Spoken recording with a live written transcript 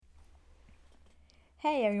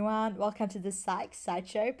Hey everyone, welcome to the Psych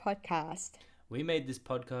Sideshow podcast. We made this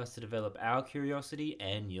podcast to develop our curiosity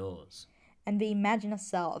and yours. And we imagine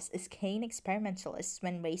ourselves as keen experimentalists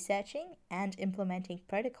when researching and implementing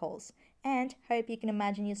protocols, and hope you can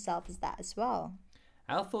imagine yourself as that as well.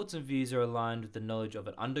 Our thoughts and views are aligned with the knowledge of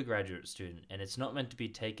an undergraduate student, and it's not meant to be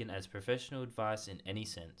taken as professional advice in any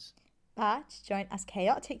sense. But join us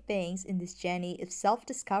chaotic beings in this journey of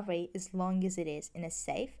self-discovery as long as it is in a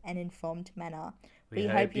safe and informed manner. We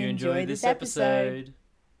hope you enjoy this episode.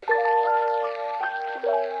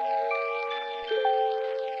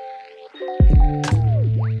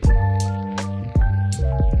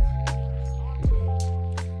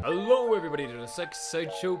 Hello everybody to the Sex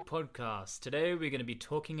Sideshow podcast. Today we're going to be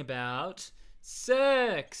talking about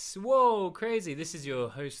sex. Whoa, crazy. This is your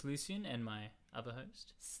host Lucian and my other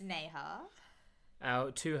host Sneha.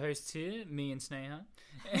 Our two hosts here, me and Sneha.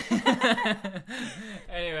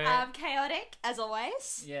 Anyway. Chaotic, as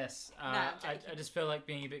always. Yes. I'm I just felt like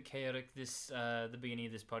being a bit chaotic the beginning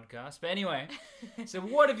of this podcast. But anyway, so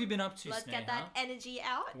what have you been up to, Let's Sneha? get that energy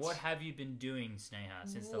out. What have you been doing, Sneha,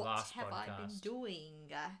 since the last podcast? What have I been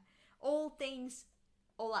doing? All things,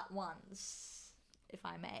 all at once, if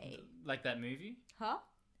I may. Like that movie? Huh?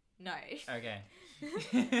 No. Okay.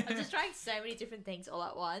 I'm just trying so many different things all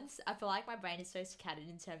at once. I feel like my brain is so scattered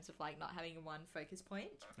in terms of like not having one focus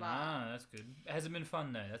point. But That's good. It hasn't been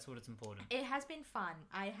fun though. That's what's important. it has been fun.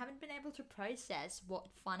 I haven't been able to process what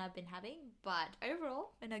fun I've been having, but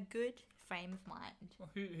overall, in a good frame of mind. Well,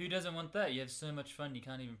 who doesn't want that? You have so much fun, you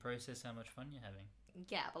can't even process how much fun you're having.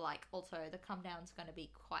 Yeah, but like also the come down's going to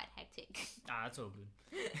be quite hectic. That's all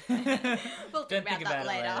good. We'll Don't think about that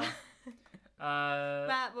later.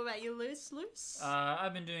 Matt, what about you, Luce?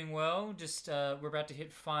 I've been doing well. Just we're about to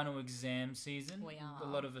hit final exam season. We are.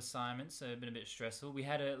 A lot of assignments, so it's been a bit stressful. We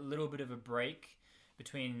had a little bit of a break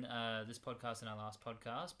between this podcast and our last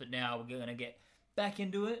podcast, but now we're going to get back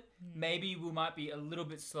into it. Maybe we might be a little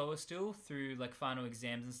bit slower still through like final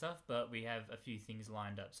exams and stuff, but we have a few things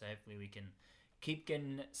lined up, so hopefully we can keep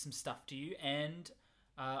getting some stuff to you. And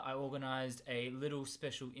I organised a little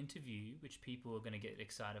special interview which people are going to get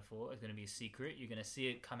excited for. It's going to be a secret. You're going to see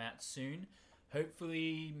it come out soon,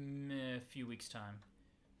 hopefully a few weeks time.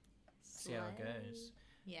 See how it goes.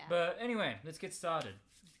 Yeah. But anyway, let's get started.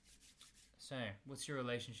 So, what's your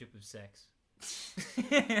relationship with sex?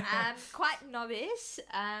 Quite novice,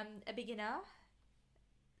 a beginner.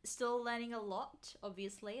 Still learning a lot,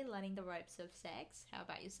 obviously, learning the ropes of sex. How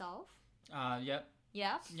about yourself? Yep.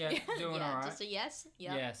 Yeah? Yeah, doing yeah, alright. Just a yes?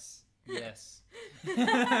 Yep. Yes.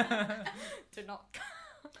 Do not...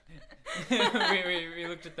 we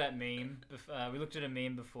looked at that meme. We looked at a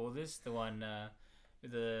meme before this, the one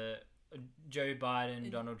with the Joe Biden,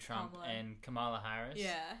 Donald Trump, Kamala. and Kamala Harris.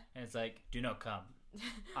 Yeah. And it's like, do not come.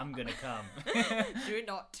 I'm gonna come. Do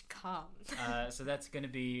not come. So that's gonna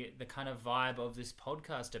be the kind of vibe of this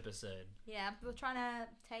podcast episode. Yeah, we're trying to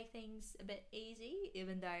take things a bit easy,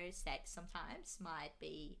 even though sex sometimes might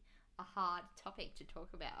be a hard topic to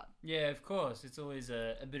talk about. Yeah, of course. It's always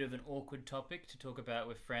a bit of an awkward topic to talk about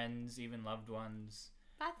with friends, even loved ones.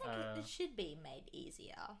 But I think it should be made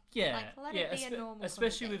easier. Yeah, like, let it be a normal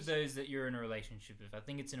especially with conversation. those that you're in a relationship with. I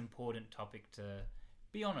think it's an important topic to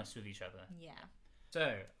be honest with each other. Yeah.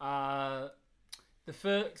 So, the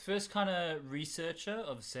first kind of researcher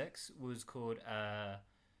of sex was called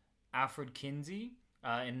Alfred Kinsey.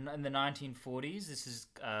 In the 1940s, this is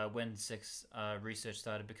when sex research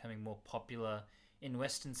started becoming more popular in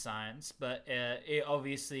Western science. But it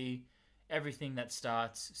obviously, everything that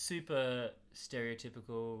starts super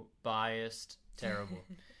stereotypical, biased, terrible.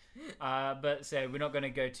 But so we're not going to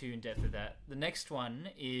go too in depth with that. The next one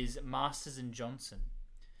is Masters and Johnson,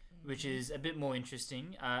 which is a bit more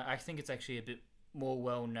interesting. I think it's actually a bit more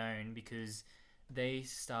well known because they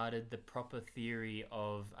started the proper theory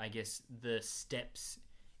of, I guess, the steps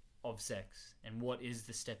of sex. And what is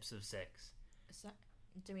the steps of sex? So,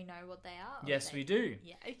 do we know what they are? Yes, we do.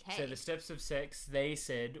 Yeah, okay. So the steps of sex, they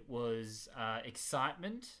said, was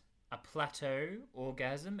excitement, a plateau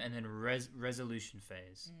orgasm, and then resolution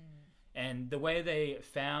phase. And the way they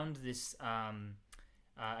found this...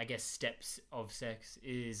 I guess steps of sex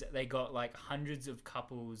is they got like hundreds of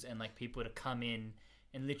couples and like people to come in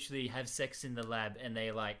and literally have sex in the lab, and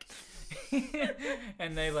they like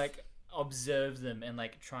and they like observe them and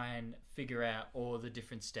like try and figure out all the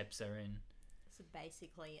different steps they're in. So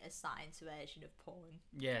basically a science version of porn.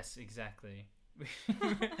 Yes, exactly.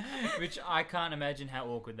 Which I can't imagine how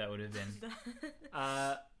awkward that would have been.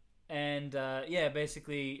 Yeah,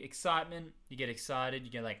 basically excitement. You get excited.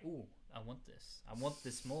 You go like, ooh, I want this. I want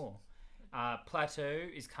this more. Plateau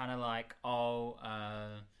is kind of like,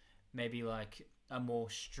 maybe like a more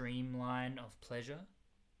streamline of pleasure,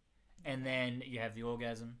 and then you have the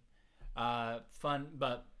orgasm. Fun,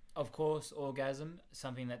 but of course, orgasm,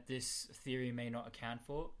 something that this theory may not account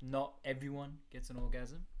for. Not everyone gets an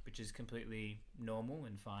orgasm, which is completely normal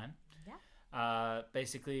and fine. Yeah.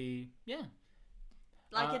 Basically, yeah.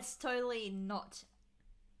 Like, it's totally not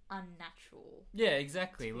unnatural. Yeah,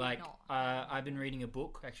 exactly. Like, not I've been reading a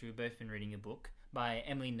book. Actually, we've both been reading a book by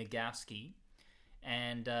Emily Nagoski,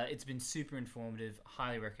 and it's been super informative.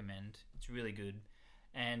 Highly recommend. It's really good.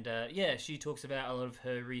 And yeah, she talks about a lot of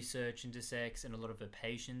her research into sex and a lot of her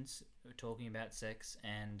patients talking about sex.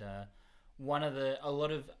 And a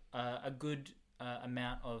good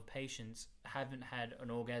amount of patients haven't had an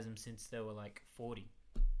orgasm since they were like 40.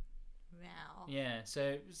 Wow. Yeah,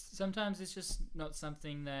 so sometimes it's just not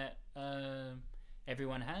something that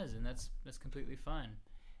everyone has, and that's completely fine.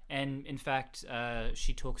 And in fact,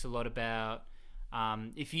 she talks a lot about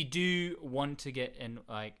if you do want to get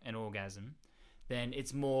an orgasm, then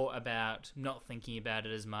it's more about not thinking about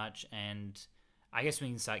it as much. And I guess we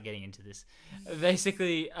can start getting into this.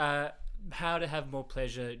 Basically, how to have more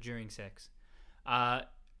pleasure during sex.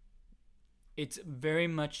 It's very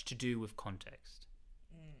much to do with context.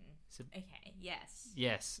 So, okay, yes.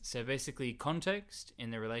 Yes. So basically, context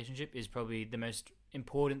in the relationship is probably the most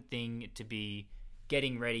important thing to be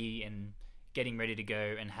getting ready to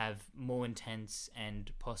go and have more intense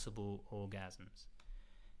and possible orgasms.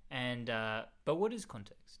 And but what is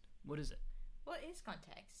context? What is it? What is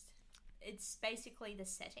context? It's basically the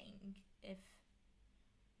setting. If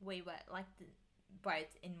we were like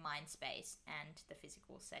both in mind space and the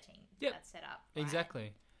physical setting that's set up. Right?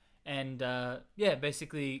 Exactly. And yeah,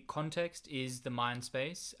 basically context is the mind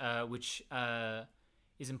space, which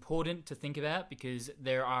is important to think about because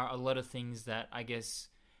there are a lot of things that I guess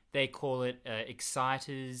they call it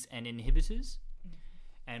exciters and inhibitors.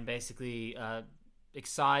 And basically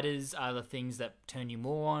exciters are the things that turn you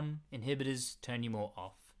more on, inhibitors turn you more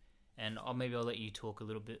off. And maybe I'll let you talk a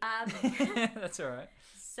little bit. That's all right.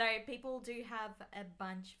 So people do have a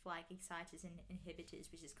bunch of like exciters and inhibitors,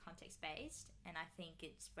 which is context-based, and I think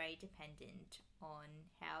it's very dependent on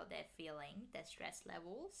how they're feeling, their stress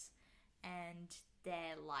levels, and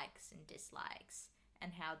their likes and dislikes,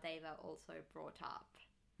 and how they were also brought up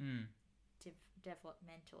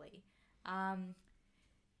developmentally. I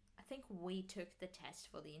think we took the test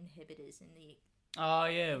for the inhibitors and the oh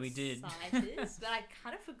yeah, we did. Exciters, but I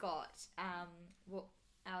kind of forgot what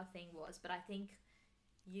our thing was. But I think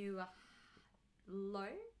you were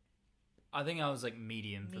low. I think I was like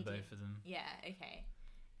medium for both of them. Yeah, okay.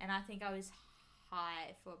 And I think I was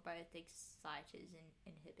high for both exciters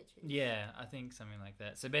and inhibitors. Yeah, I think something like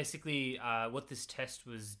that. So basically, what this test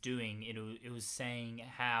was doing, it was saying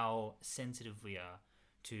how sensitive we are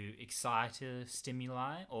to exciter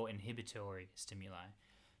stimuli or inhibitory stimuli.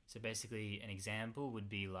 So basically, an example would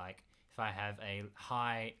be like if I have a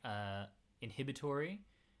high inhibitory,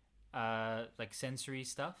 like sensory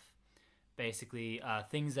stuff, basically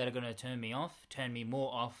things that are going to turn me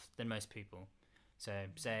more off than most people. So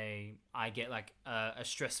say I get like a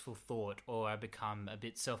stressful thought or I become a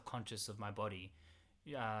bit self-conscious of my body,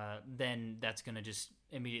 then that's going to just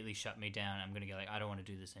immediately shut me down. I'm going to go like, I don't want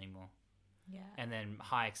to do this anymore. Yeah. And then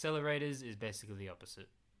high accelerators is basically the opposite.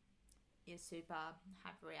 You're super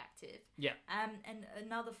hyperreactive. Yeah. And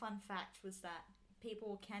another fun fact was that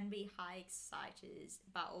people can be high exciters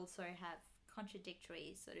but also have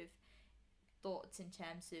contradictory sort of thoughts in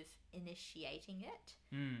terms of initiating it.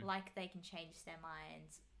 Like they can change their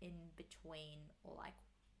minds in between or like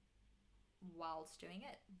whilst doing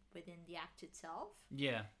it within the act itself.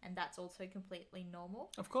 Yeah. And that's also completely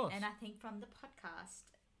normal. Of course. And I think from the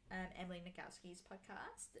podcast, Emily Nagoski's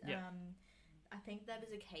podcast, I think there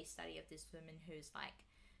was a case study of this woman who's like,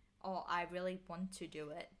 oh, I really want to do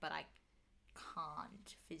it, but I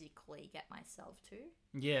can't physically get myself to.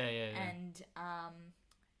 Yeah. And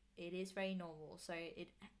it is very normal. So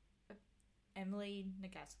Emily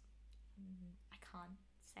Nagoski, I can't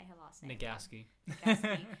say her last name. Nagoski.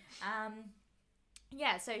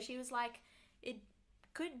 Yeah, so she was like, it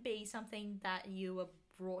could be something that you were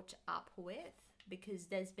brought up with, because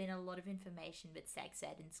there's been a lot of information with sex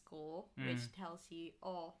ed in school, which tells you,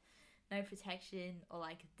 oh, no protection, or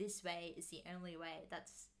like this way is the only way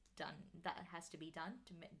that's done, that has to be done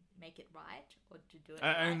to make it right, or to do it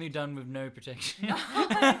right. Only done with no protection. No,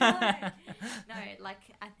 like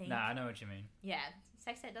I think. Nah, I know what you mean. Yeah,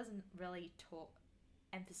 sex ed doesn't really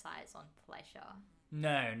emphasize on pleasure.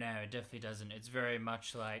 No, it definitely doesn't. It's very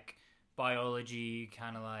much like biology,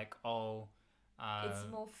 kind of like, It's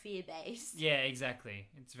more fear-based. Yeah, exactly.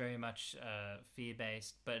 It's very much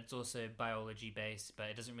fear-based, but it's also biology-based, but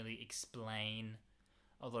it doesn't really explain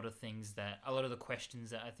a lot of the questions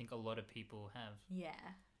that I think a lot of people have. Yeah.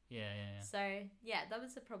 Yeah. So, yeah, that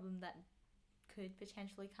was a problem that could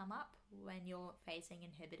potentially come up when you're facing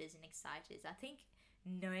inhibitors and exciters. I think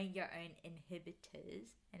knowing your own inhibitors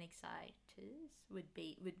and exciters would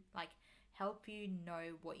like help you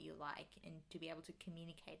know what you like and to be able to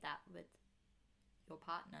communicate that with your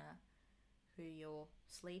partner who you're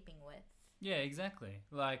sleeping with. Yeah, exactly.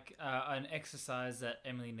 Like an exercise that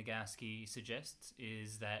Emily Nagoski suggests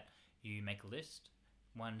is that you make a list.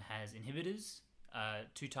 One has inhibitors,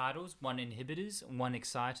 2 titles, 1 inhibitors, 1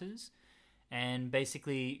 exciters, and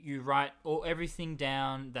basically you write everything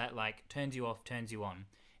down that like turns you off, turns you on,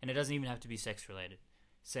 and it doesn't even have to be sex related.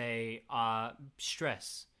 Say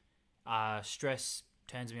stress. Stress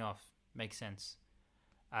turns me off. Makes sense.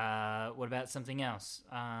 What about something else?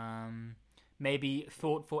 Maybe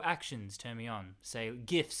thoughtful actions turn me on. Say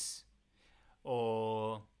gifts.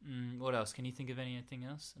 Or what else? Can you think of anything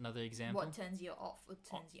else? Another example? What turns you off or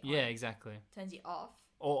turns you on? Yeah, exactly. Turns you off?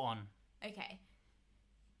 Or on. Okay.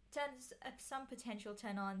 Turns some potential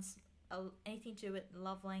turn-ons, anything to do with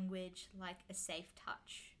love language, like a safe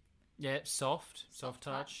touch. Yeah, soft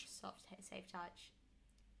touch. Safe touch.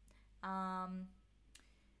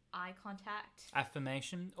 Eye contact.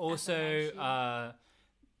 Affirmation. Also,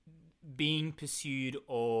 being pursued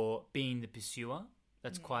or being the pursuer.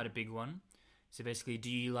 That's quite a big one. So basically, do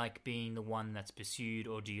you like being the one that's pursued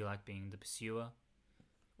or do you like being the pursuer?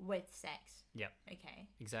 With sex. Yep. Okay.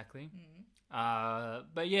 Exactly.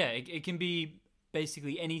 But yeah, it can be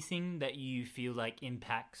basically anything that you feel like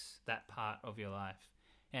impacts that part of your life.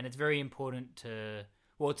 And it's very important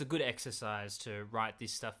it's a good exercise to write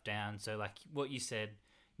this stuff down. So like what you said,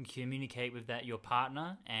 you can communicate with your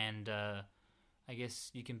partner and I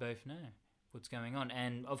guess you can both know what's going on.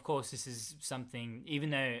 And of course, this is something, even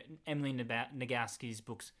though Emily Nagoski's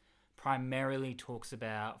books primarily talks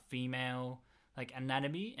about female like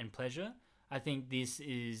anatomy and pleasure, I think this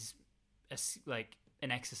is like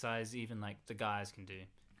an exercise even like the guys can do.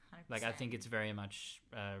 100%. Like I think it's very much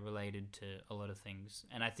related to a lot of things,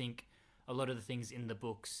 and I think a lot of the things in the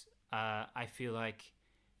books, I feel like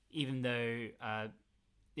even though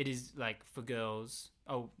it is like for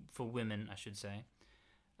women, I should say,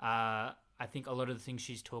 I think a lot of the things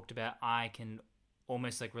she's talked about I can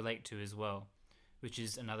almost like relate to as well, which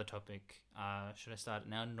is another topic. Should I start it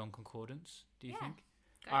now? Non-concordance, do you think?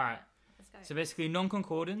 Go all right. Let's go. So basically,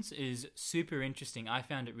 non-concordance is super interesting. I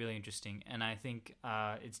found it really interesting, and I think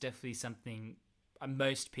it's definitely something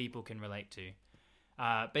most people can relate to.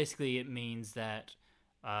 Basically, it means that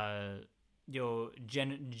your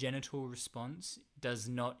genital response does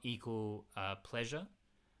not equal pleasure,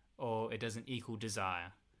 or it doesn't equal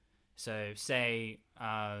desire. So, say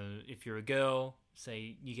if you're a girl,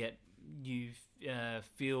 say you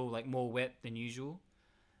feel like more wet than usual,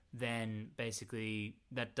 then basically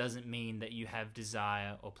that doesn't mean that you have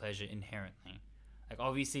desire or pleasure inherently. Like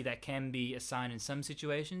obviously that can be a sign in some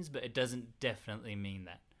situations, but it doesn't definitely mean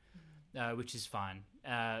that, which is fine.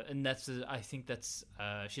 And I think that's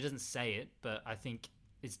she doesn't say it, but I think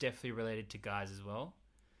it's definitely related to guys as well.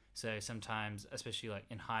 So sometimes, especially like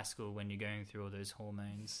in high school when you're going through all those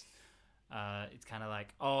hormones, it's kind of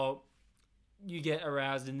like, you get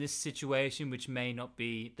aroused in this situation, which may not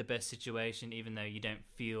be the best situation, even though you don't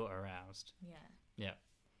feel aroused. Yeah.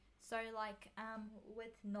 So, like,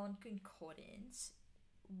 with non-concordance,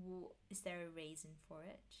 is there a reason for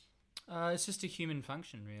it? It's just a human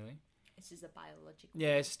function, really. It's just a biological.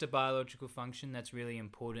 Yeah, it's just a biological function that's really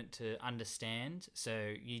important to understand.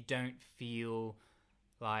 So you don't feel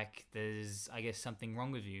like there's, I guess, something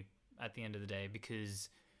wrong with you at the end of the day, because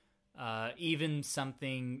even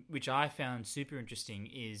something which I found super interesting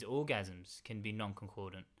is orgasms can be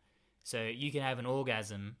non-concordant. So you can have an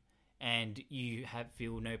orgasm and you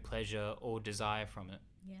feel no pleasure or desire from it.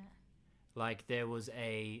 Yeah. Like there was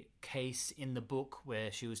a case in the book where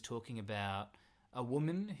she was talking about a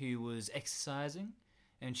woman who was exercising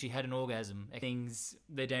and she had an orgasm. Things,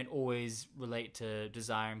 they don't always relate to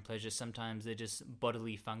desire and pleasure. Sometimes they're just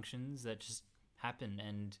bodily functions that just happen,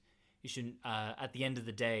 and you shouldn't, at the end of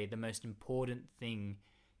the day, the most important thing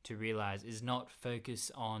to realize is not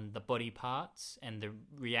focus on the body parts and the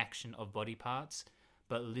reaction of body parts,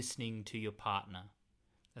 but listening to your partner.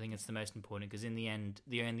 I think it's the most important, because in the end,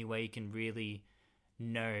 the only way you can really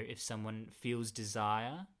know if someone feels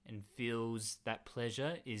desire and feels that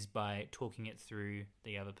pleasure is by talking it through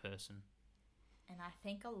the other person. And I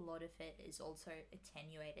think a lot of it is also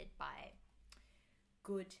attenuated by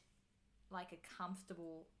good, like a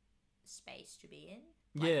comfortable space to be in.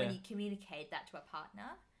 Like Yeah. when you communicate that to a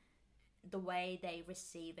partner, the way they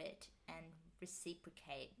receive it and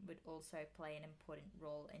reciprocate would also play an important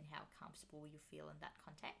role in how comfortable you feel in that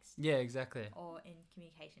context. Yeah, exactly. Or in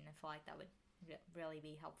communication. I feel like that would really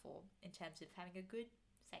be helpful in terms of having a good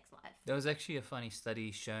sex life. There was actually a funny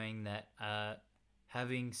study showing that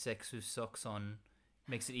having sex with socks on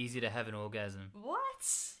makes it easier to have an orgasm. What?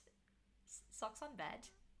 Socks on bed?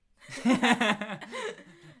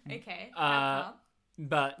 Okay. How come?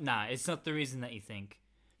 But nah, it's not the reason that you think.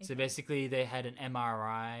 So Okay. basically, they had an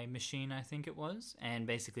MRI machine, I think it was, and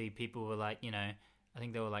basically people were like, I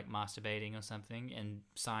think they were like masturbating or something, and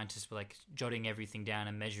scientists were like jotting everything down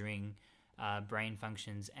and measuring brain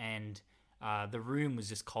functions, and the room was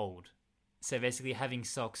just cold. So basically, having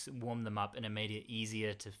socks warmed them up, and it made it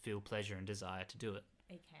easier to feel pleasure and desire to do it.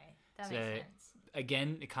 Okay. That So- makes sense.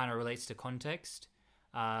 Again, it kind of relates to context.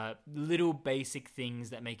 Little basic things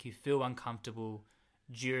that make you feel uncomfortable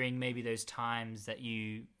during maybe those times that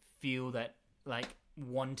you feel that like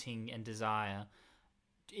wanting and desire.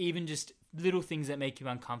 Even just little things that make you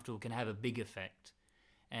uncomfortable can have a big effect.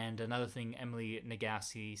 And another thing Emily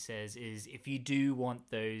Nagoski says is if you do want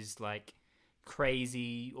those like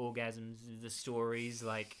crazy orgasms, the stories,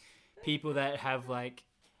 like people that have like,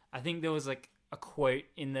 I think there was like a quote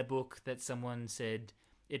in the book that someone said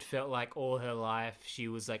it felt like all her life she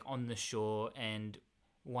was like on the shore and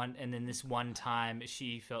then this one time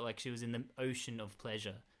she felt like she was in the ocean of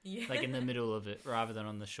pleasure, Yeah. like in the middle of it rather than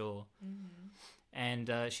on the shore. Mm-hmm.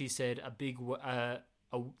 And she said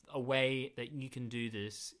a way that you can do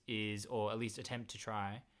this is, or at least attempt to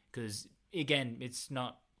try, because again, it's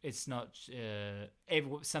not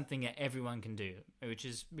something that everyone can do, which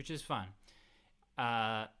is fun.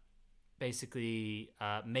 Basically,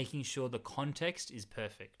 making sure the context is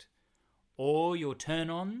perfect. All your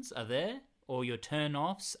turn-ons are there, or your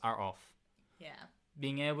turn-offs are off. Yeah.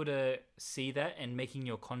 Being able to see that and making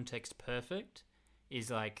your context perfect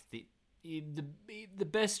is like the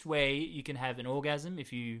best way you can have an orgasm.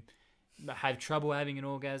 If you have trouble having an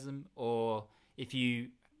orgasm, or if you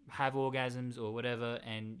have orgasms or whatever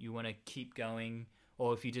and you want to keep going,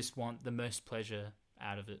 or if you just want the most pleasure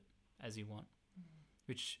out of it as you want.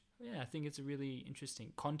 Which, yeah, I think it's a really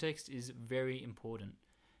interesting. Context is very important.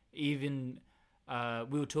 Even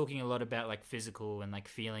we were talking a lot about like physical and like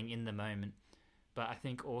feeling in the moment, but I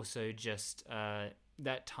think also just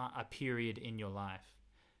that time, a period in your life.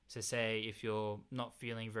 So say if you're not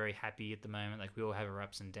feeling very happy at the moment, like we all have our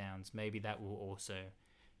ups and downs, maybe that will also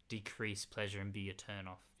decrease pleasure and be a turn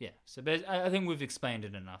off. Yeah. So I think we've explained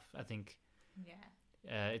it enough. I think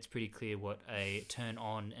it's pretty clear what a turn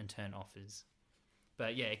on and turn off is.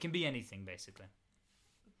 But yeah, it can be anything basically.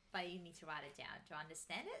 But you need to write it down to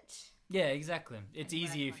understand it. Yeah, exactly. It's And work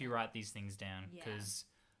easier if on you it. write these things down Yeah. because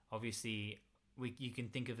obviously you can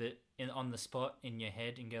think of it on the spot in your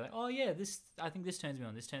head and go like, oh yeah, I think this turns me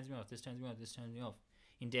on, this turns me off, this turns me on, this turns me off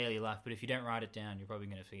in daily life. But if you don't write it down, you're probably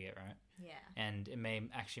going to forget, right? Yeah. And it may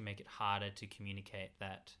actually make it harder to communicate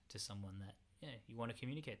that to someone that you want to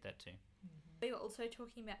communicate that to. We were also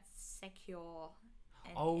talking about secure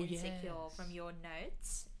and Oh, insecure yes. from your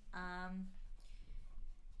notes.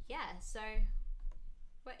 Yeah, so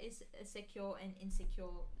what is a secure and insecure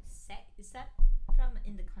sex? Is that from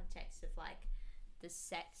in the context of like the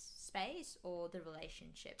sex space or the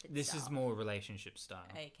relationship itself? This is more relationship style.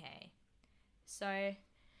 Okay. So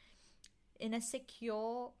in a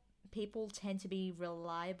secure, people tend to be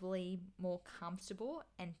reliably more comfortable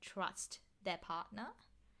and trust their partner.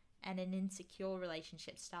 And in insecure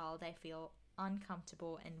relationship style, they feel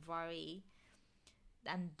uncomfortable and worry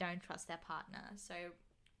and don't trust their partner. So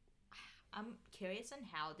I'm curious on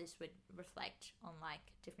how this would reflect on like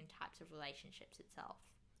different types of relationships itself.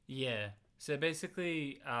 Yeah. So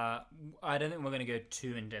basically, I don't think we're going to go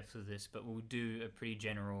too in depth with this, but we'll do a pretty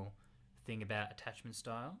general thing about attachment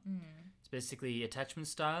style. So basically, attachment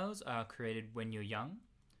styles are created when you're young,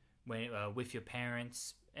 with your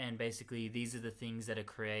parents, and basically these are the things that are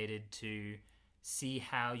created to see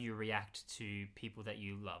how you react to people that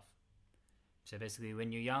you love. So basically,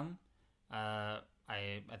 when you're young, I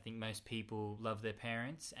think most people love their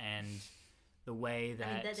parents, and the way that...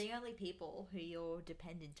 I mean, they're the only people who you're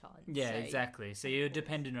dependent on. Yeah, so exactly. So you're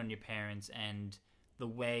dependent on your parents, and the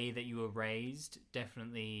way that you were raised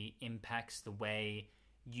definitely impacts the way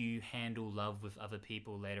you handle love with other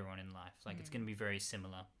people later on in life. Like, it's going to be very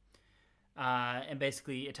similar. And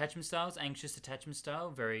basically, attachment styles, anxious attachment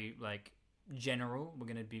style, very, like, general. We're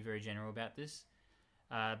going to be very general about this.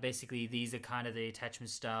 Basically, these are kind of the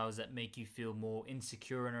attachment styles that make you feel more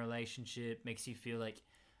insecure in a relationship, makes you feel like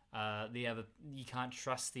You can't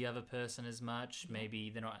trust the other person as much. Maybe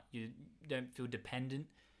you don't feel dependent.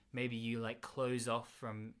 Maybe you like close off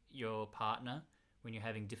from your partner when you're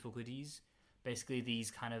having difficulties. Basically,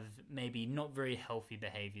 these kind of maybe not very healthy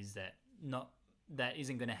behaviors that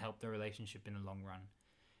isn't going to help the relationship in the long run.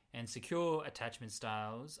 And secure attachment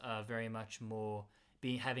styles are very much more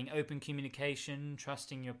having open communication,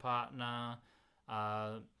 trusting your partner,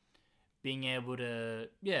 being able to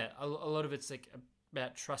a lot of it's like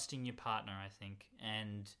about trusting your partner, I think,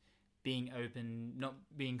 and being open, not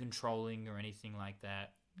being controlling or anything like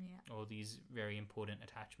that. Yeah. All these very important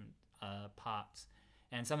attachment parts.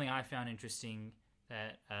 And something I found interesting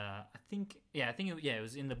that I think it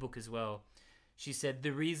was in the book as well. She said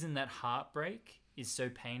the reason that heartbreak is so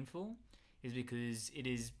painful is because it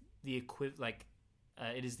is the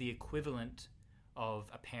equivalent of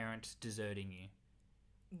a parent deserting you.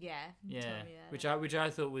 Yeah. Which I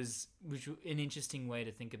thought was an interesting way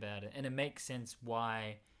to think about it, and it makes sense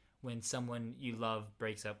why when someone you love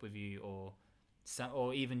breaks up with you, or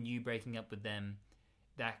even you breaking up with them,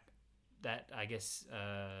 that I guess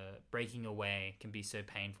breaking away can be so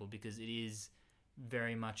painful because it is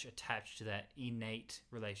very much attached to that innate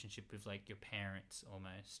relationship with like your parents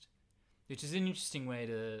almost, which is an interesting way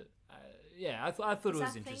to. I thought it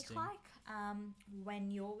was interesting. I think when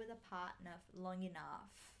you're with a partner long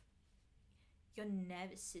enough, your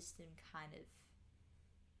nervous system kind of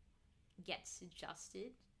gets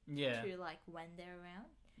adjusted to like when they're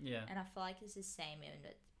around. Yeah. And I feel like it's the same in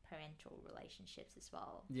with parental relationships as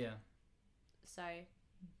well. Yeah. So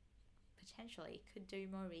potentially could do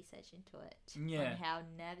more research into it on how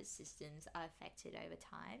nervous systems are affected over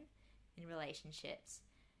time in relationships.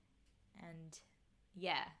 And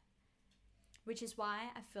which is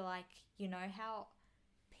why I feel like, you know how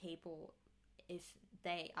people, if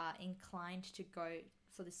they are inclined to go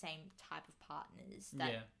for the same type of partners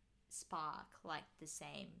that spark like the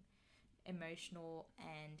same emotional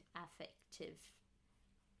and affective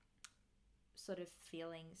sort of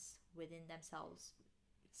feelings within themselves,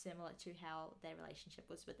 similar to how their relationship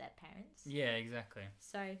was with their parents. Yeah, exactly.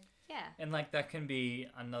 So, yeah. And like that can be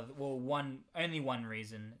only one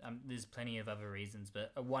reason. There's plenty of other reasons,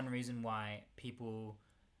 but one reason why people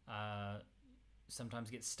sometimes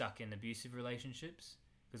get stuck in abusive relationships,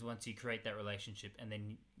 because once you create that relationship and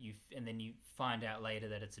then you find out later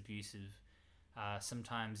that it's abusive,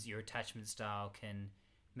 sometimes your attachment style can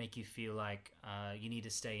make you feel like you need to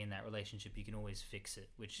stay in that relationship. You can always fix it,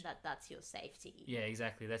 which that's your safety. Yeah,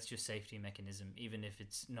 exactly. That's your safety mechanism, even if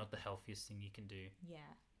it's not the healthiest thing you can do. Yeah,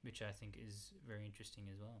 which I think is very interesting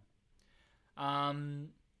as well.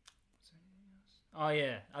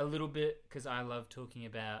 A little bit, because I love talking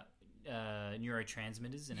about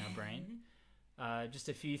neurotransmitters in our brain. Just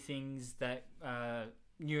a few things that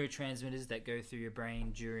neurotransmitters that go through your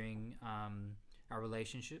brain during our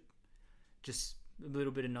relationship. Just a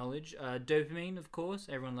little bit of knowledge. Dopamine, of course.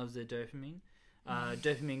 Everyone loves their dopamine.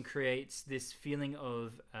 Dopamine creates this feeling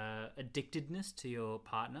of addictedness to your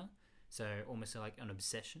partner. So almost like an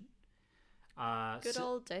obsession. Good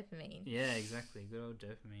old dopamine. Yeah, exactly. Good old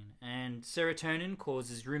dopamine. And serotonin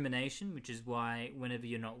causes rumination, which is why whenever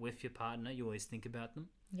you're not with your partner, you always think about them.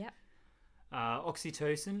 Yep.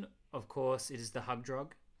 Oxytocin, of course, it is the hug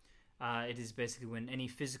drug. It is basically when any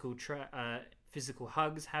physical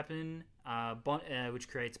hugs happen, which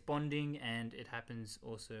creates bonding, and it happens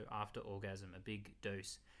also after orgasm, a big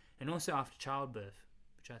dose. And also after childbirth,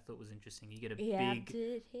 which I thought was interesting. You get a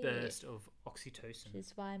big burst of oxytocin. Which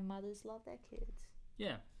is why mothers love their kids.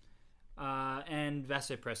 Yeah. And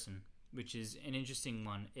vasopressin, which is an interesting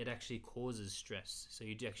one. It actually causes stress. So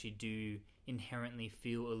you actually do inherently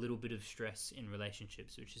feel a little bit of stress in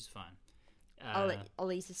relationships, which is fine. At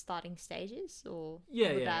least the starting stages? Or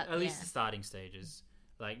at least the starting stages.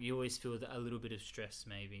 Like, you always feel a little bit of stress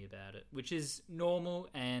maybe about it, which is normal,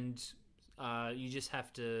 and you just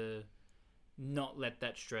have to not let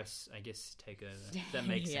that stress, I guess, take over. If that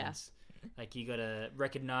makes sense. Like, you gotta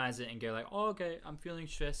recognize it and go like, oh, okay, I'm feeling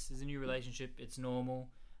stressed. There's a new relationship. It's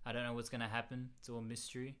normal. I don't know what's gonna happen. It's all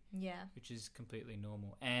mystery. Yeah. Which is completely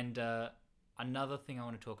normal. And another thing I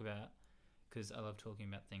want to talk about, because I love talking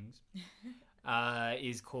about things,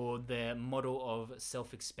 is called the model of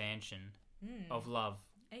self-expansion of love.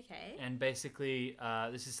 Okay. And basically,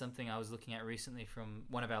 this is something I was looking at recently from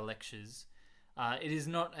one of our lectures. It is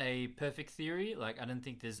not a perfect theory. Like, I don't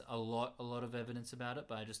think there's a lot of evidence about it,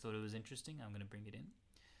 but I just thought it was interesting. I'm going to bring it in.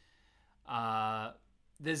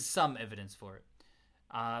 There's some evidence for it.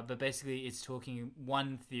 But basically, it's talking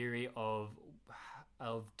one theory of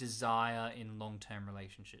desire in long-term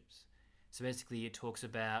relationships. So basically, it talks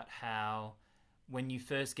about how when you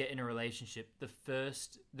first get in a relationship,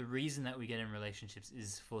 the reason that we get in relationships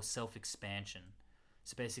is for self-expansion.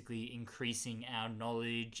 So basically increasing our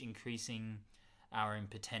knowledge, increasing our own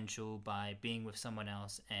potential by being with someone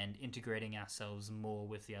else and integrating ourselves more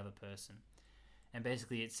with the other person. And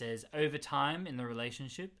basically it says over time in the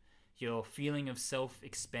relationship, your feeling of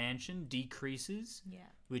self-expansion decreases,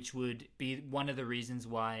 which would be one of the reasons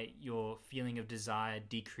why your feeling of desire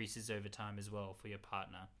decreases over time as well for your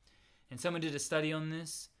partner. And someone did a study on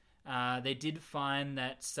this. They did find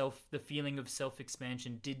that the feeling of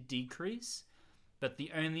self-expansion did decrease, but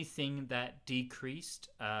the only thing that decreased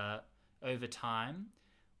over time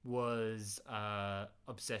was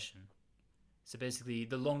obsession. So basically,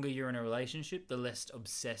 the longer you're in a relationship, the less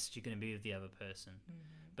obsessed you're going to be with the other person.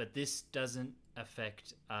 But this doesn't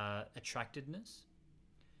affect attractiveness.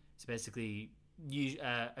 So basically,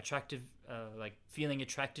 feeling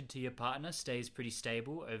attracted to your partner stays pretty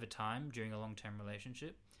stable over time during a long-term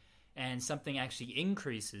relationship. And something actually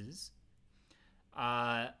increases.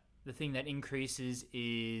 The thing that increases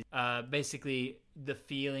is basically the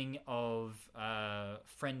feeling of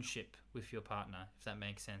friendship with your partner, if that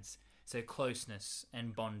makes sense. So closeness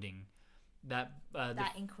and bonding. That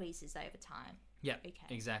increases over time. Yeah, okay.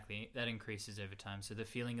 Exactly. That increases over time. So the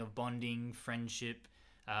feeling of bonding, friendship,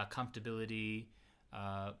 comfortability,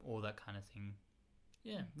 all that kind of thing.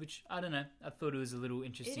 Yeah, which, I don't know, I thought it was a little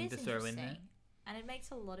interesting to throw in there. And it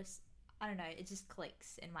makes a lot of... I don't know, it just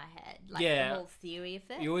clicks in my head. The whole theory of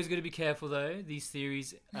it. You always got to be careful, though. These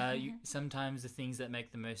theories, sometimes the things that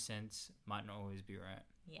make the most sense might not always be right.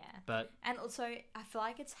 Yeah. And also, I feel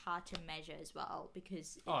like it's hard to measure as well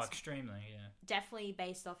because it's extremely, definitely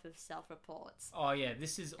based off of self-reports. Oh, yeah.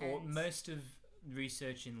 This is most of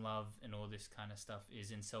research in love and all this kind of stuff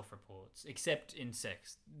is in self-reports, except in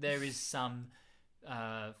sex. There is some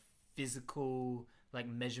physical...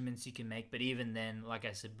 measurements you can make, but even then, like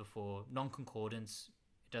I said before, non-concordance,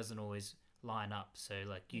 it doesn't always line up. So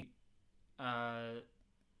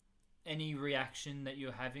any reaction that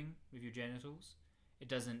you're having with your genitals, it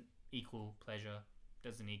doesn't equal pleasure,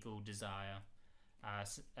 doesn't equal desire.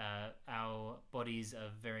 Our bodies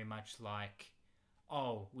are very much like,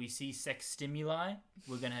 we see sex stimuli,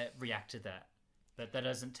 we're going to react to that. But that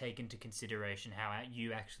doesn't take into consideration how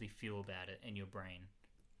you actually feel about it in your brain.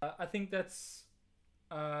 I think that's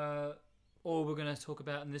all we're going to talk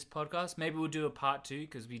about in this podcast. Maybe we'll do a part 2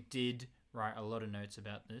 because we did write a lot of notes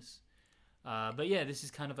about this. But yeah, this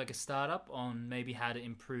is kind of like a startup on maybe how to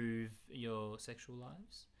improve your sexual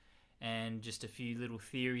lives and just a few little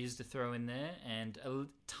theories to throw in there and a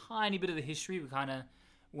tiny bit of the history. We kind of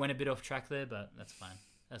went a bit off track there, but that's fine.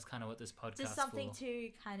 That's kind of what this podcast is just something to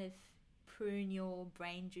kind of prune your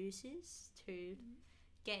brain juices to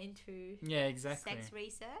get into sex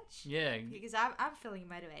research. Yeah. Because I'm feeling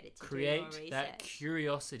motivated to create do more research. that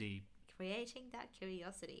curiosity. Creating that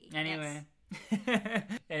curiosity. Anyway. Yes.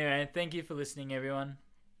 Anyway, thank you for listening, everyone.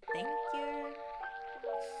 Thank you.